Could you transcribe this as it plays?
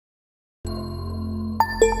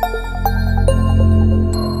Hi,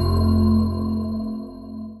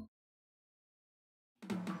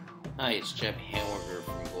 it's Jeff Hamburger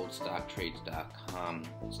from GoldStockTrades.com.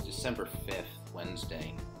 It's December 5th,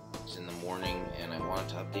 Wednesday. It's in the morning, and I wanted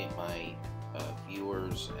to update my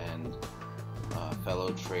viewers and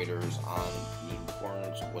fellow traders on the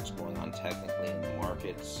importance of what's going on technically in the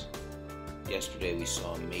markets. Yesterday we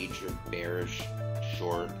saw a major bearish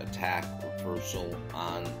short attack reversal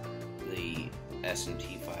on the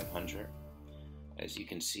S&P 500. As you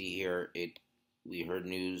can see here, we heard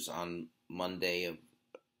news on Monday of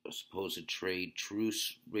a supposed trade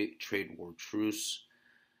war truce,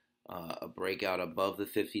 a breakout above the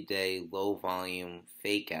 50-day, low volume,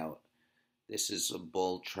 fake out. This is a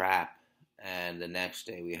bull trap, and the next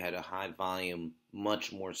day we had a high volume,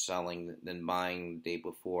 much more selling than buying the day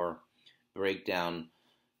before, breakdown,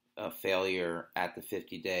 failure at the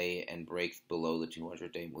 50-day, and break below the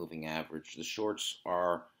 200-day moving average. The shorts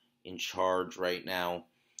are in charge right now.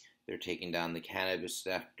 They're taking down the cannabis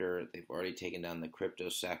sector. They've already taken down the crypto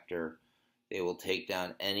sector. They will take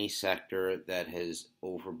down any sector that has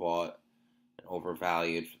overbought and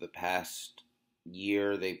overvalued for the past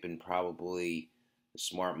year. They've been the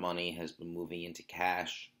smart money has been moving into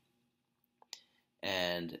cash.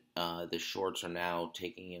 And the shorts are now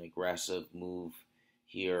taking an aggressive move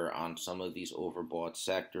here on some of these overbought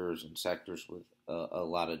sectors and sectors with a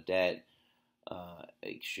lot of debt,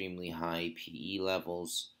 extremely high PE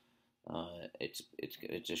levels.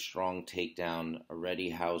 It's a strong takedown. Already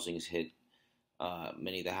housing's hit.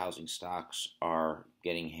 Many of the housing stocks are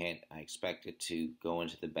getting hit. I expect it to go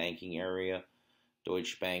into the banking area.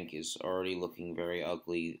 Deutsche Bank is already looking very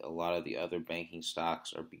ugly. A lot of the other banking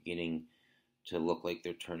stocks are beginning to look like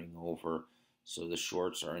they're turning over. So the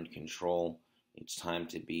shorts are in control. It's time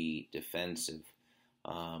to be defensive.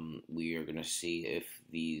 We are going to see if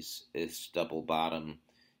this double bottom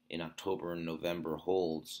in October and November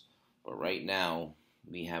holds. But right now,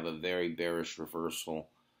 we have a very bearish reversal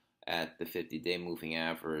at the 50-day moving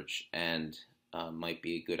average, and might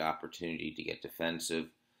be a good opportunity to get defensive,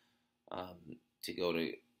 to go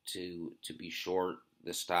to be short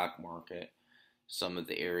the stock market. Some of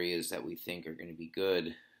the areas that we think are going to be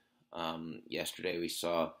good. Yesterday, we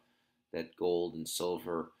saw that gold and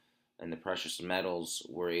silver and the precious metals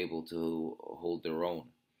were able to hold their own.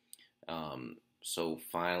 So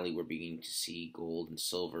finally, we're beginning to see gold and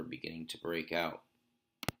silver beginning to break out.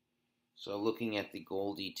 So looking at the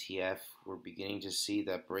gold ETF, we're beginning to see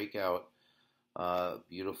that breakout,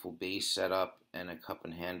 beautiful base setup and a cup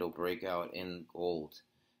and handle breakout in gold.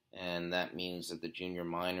 And that means that the junior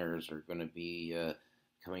miners are going to be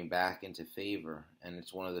coming back into favor. And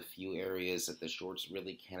it's one of the few areas that the shorts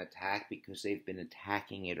really can't attack because they've been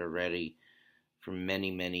attacking it already for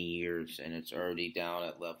many, many years, and it's already down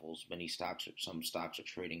at levels. Some stocks are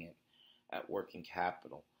trading it at working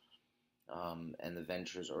capital, and the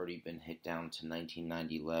venture's already been hit down to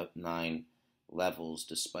 1999 levels,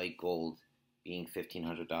 despite gold being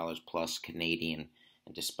 $1,500 plus Canadian,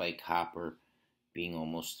 and despite copper being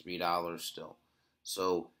almost $3 still.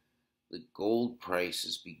 So the gold price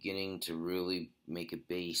is beginning to really make a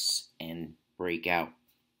base and break out.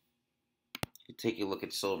 Take a look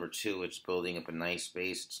at silver too. It's building up a nice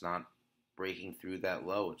base. It's not breaking through that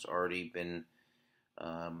low. It's already been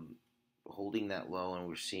holding that low, and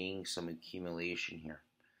we're seeing some accumulation here.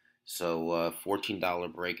 So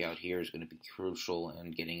 $14 breakout here is going to be crucial,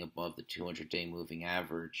 and getting above the 200-day moving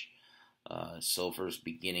average. Silver's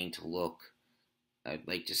beginning to look. I'd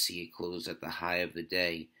like to see it close at the high of the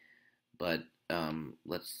day, but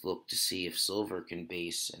let's look to see if silver can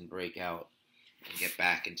base and break out and get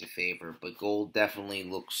back into favor. But gold definitely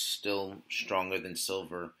looks still stronger than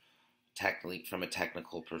silver, technically, from a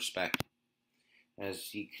technical perspective.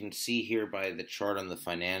 As you can see here by the chart on the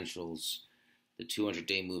financials, the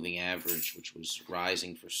 200-day moving average, which was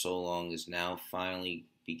rising for so long, is now finally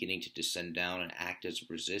beginning to descend down and act as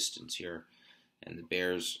resistance here. And the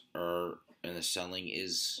bears and the selling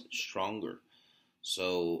is stronger.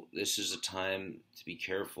 So this is a time to be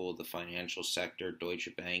careful of the financial sector. Deutsche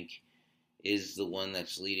Bank is the one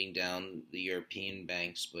that's leading down the European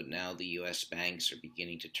banks, but now the U.S. banks are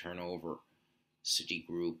beginning to turn over.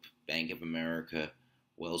 Citigroup, Bank of America,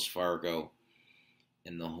 Wells Fargo,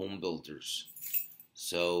 and the home builders.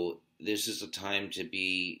 So this is a time to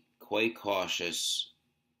be quite cautious.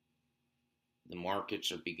 The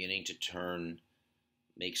markets are beginning to turn,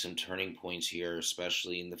 make some turning points here,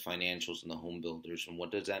 especially in the financials and the home builders. And what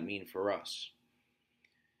does that mean for us?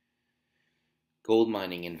 Gold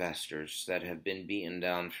mining investors that have been beaten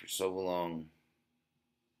down for so long.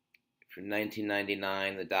 From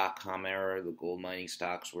 1999, the dot-com era, the gold mining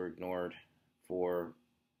stocks were ignored for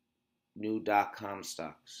new .com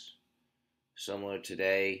stocks. Similar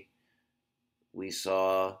today, we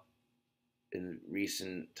saw in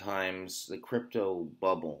recent times the crypto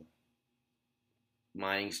bubble.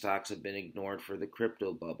 Mining stocks have been ignored for the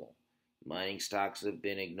crypto bubble. Mining stocks have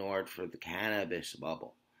been ignored for the cannabis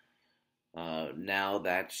bubble. Now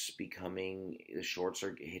that's becoming, the shorts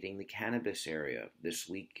are hitting the cannabis area. This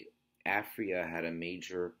week, Afria had a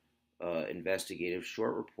major investigative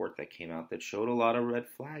short report that came out that showed a lot of red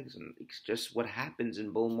flags. And it's just what happens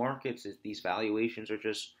in bull markets is these valuations are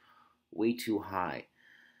just way too high.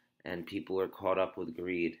 And people are caught up with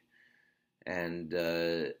greed. And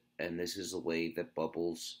this is the way that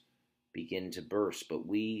bubbles begin to burst. But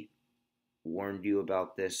we warned you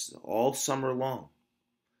about this all summer long.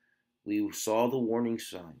 We saw the warning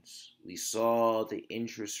signs. We saw the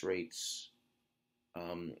interest rates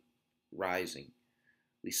rising.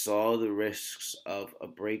 We saw the risks of a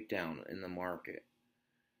breakdown in the market.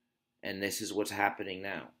 And this is what's happening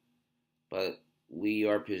now. But we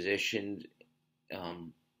are positioned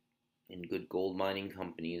in good gold mining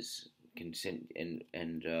companies,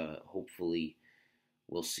 and hopefully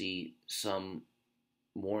we'll see some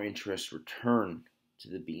more interest return to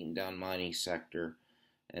the beaten down mining sector,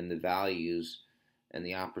 and the values and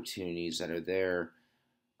the opportunities that are there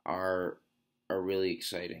are really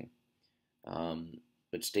exciting.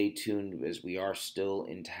 But stay tuned, as we are still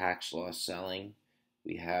in tax loss selling.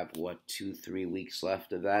 We have 2-3 weeks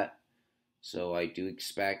left of that, so I do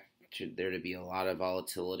expect there to be a lot of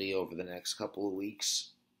volatility over the next couple of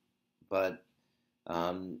weeks, but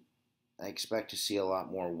I expect to see a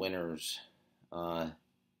lot more winners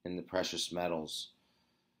in the precious metals,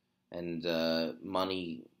 and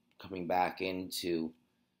money coming back into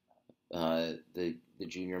the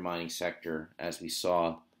junior mining sector, as we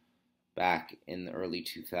saw back in the early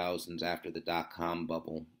 2000s after the .com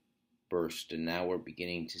bubble burst. And now we're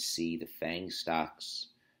beginning to see the FANG stocks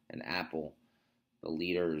and Apple, the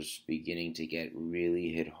leaders, beginning to get really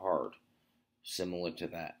hit hard, similar to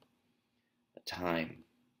that time.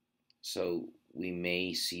 So we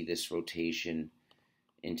may see this rotation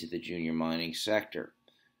into the junior mining sector.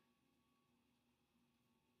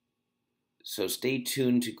 So stay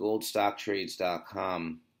tuned to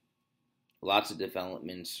goldstocktrades.com. Lots of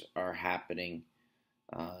developments are happening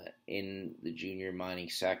in the junior mining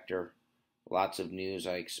sector. Lots of news,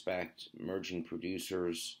 I expect. Emerging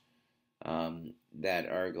producers that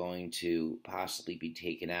are going to possibly be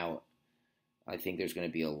taken out. I think there's going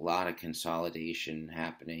to be a lot of consolidation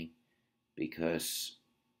happening because,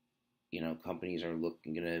 companies are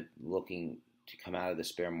looking to come out of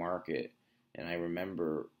this bear market. And I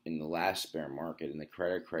remember in the last bear market, in the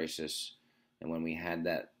credit crisis, and when we had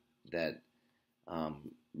that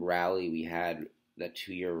rally, we had that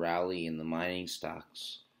 2-year rally in the mining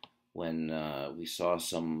stocks, when we saw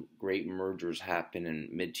some great mergers happen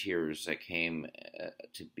and mid-tiers that came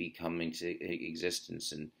to become into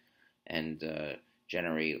existence and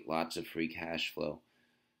generate lots of free cash flow.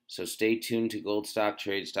 So stay tuned to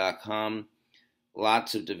goldstocktrades.com.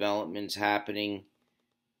 Lots of developments happening.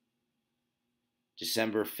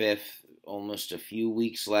 December 5th, almost a few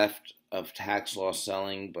weeks left of tax loss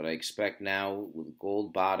selling, but I expect now, with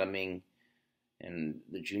gold bottoming and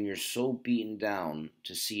the juniors so beaten down,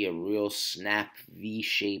 to see a real snap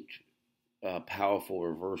V-shaped powerful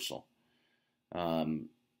reversal,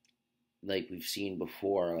 like we've seen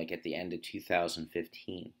before, like at the end of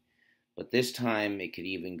 2015. But this time it could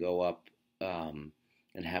even go up and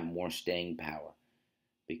have more staying power,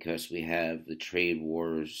 because we have the trade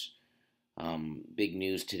wars. Big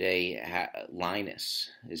news today, Linus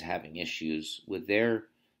is having issues with the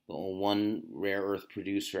one rare earth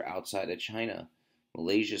producer outside of China.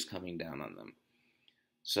 Malaysia's coming down on them.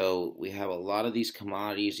 So we have a lot of these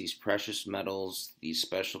commodities, these precious metals, these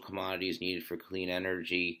special commodities needed for clean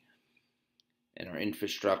energy and our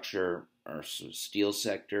infrastructure, our steel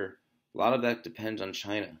sector. A lot of that depends on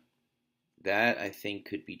China. That, I think,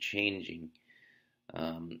 could be changing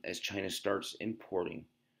as China starts importing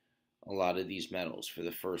a lot of these metals for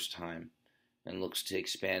the first time and looks to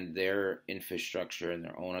expand their infrastructure and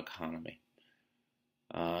their own economy.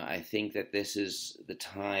 I think that this is the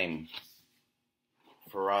time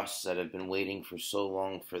for us that have been waiting for so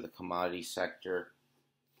long for the commodity sector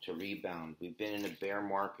to rebound. We've been in a bear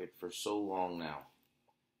market for so long now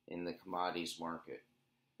in the commodities market,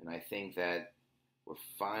 and I think that we're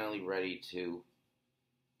finally ready to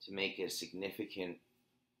make a significant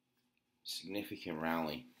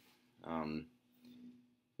rally.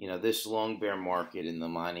 This long bear market in the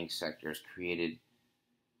mining sector has created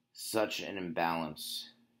such an imbalance.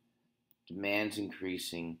 Demand's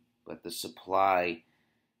increasing, but the supply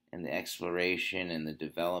and the exploration and the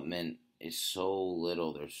development is so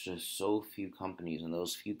little. There's just so few companies, and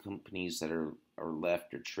those few companies that are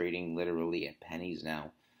left are trading literally at pennies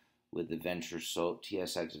now, with the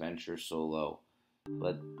TSX Venture so low.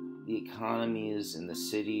 But the economies and the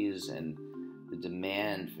cities and the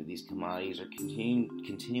demand for these commodities are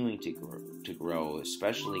continuing to grow,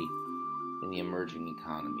 especially in the emerging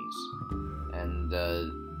economies. And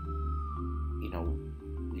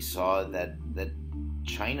we saw that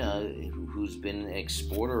China, who's been an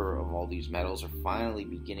exporter of all these metals, are finally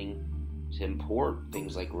beginning to import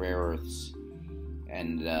things like rare earths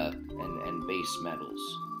and base metals.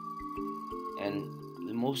 And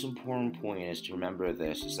the most important point is to remember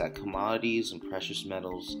this, is that commodities and precious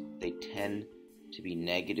metals, they tend to be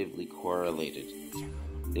negatively correlated.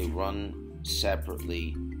 They run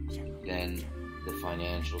separately than the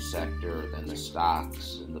financial sector, than the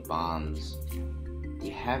stocks and the bonds. We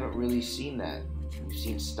haven't really seen that. We've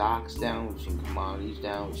seen stocks down, we've seen commodities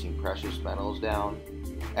down, we've seen precious metals down.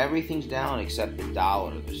 Everything's down except the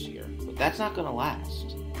dollar this year. But that's not going to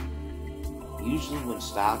last. Usually when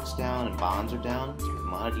stocks down and bonds are down,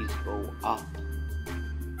 commodities go up.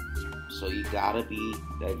 So you gotta be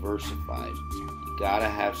diversified. You gotta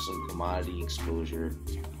have some commodity exposure.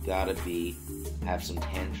 You gotta have some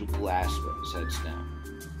tangible assets now.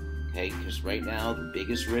 Okay, because right now, the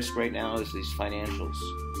biggest risk right now is these financials.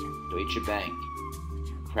 Deutsche Bank,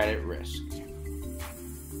 credit risk.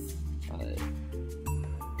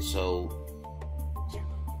 So,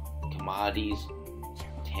 commodities,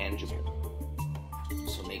 tangible.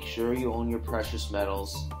 So make sure you own your precious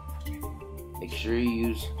metals. Make sure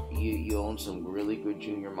you own some really good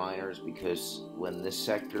junior miners, because when this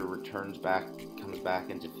sector comes back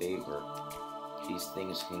into favor, these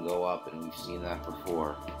things can go up, and we've seen that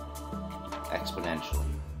before, exponentially.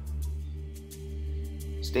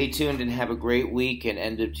 Stay tuned and have a great week and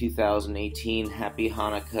end of 2018. Happy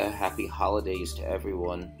Hanukkah, happy holidays to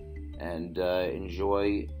everyone, and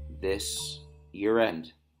enjoy this year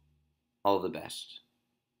end. All the best.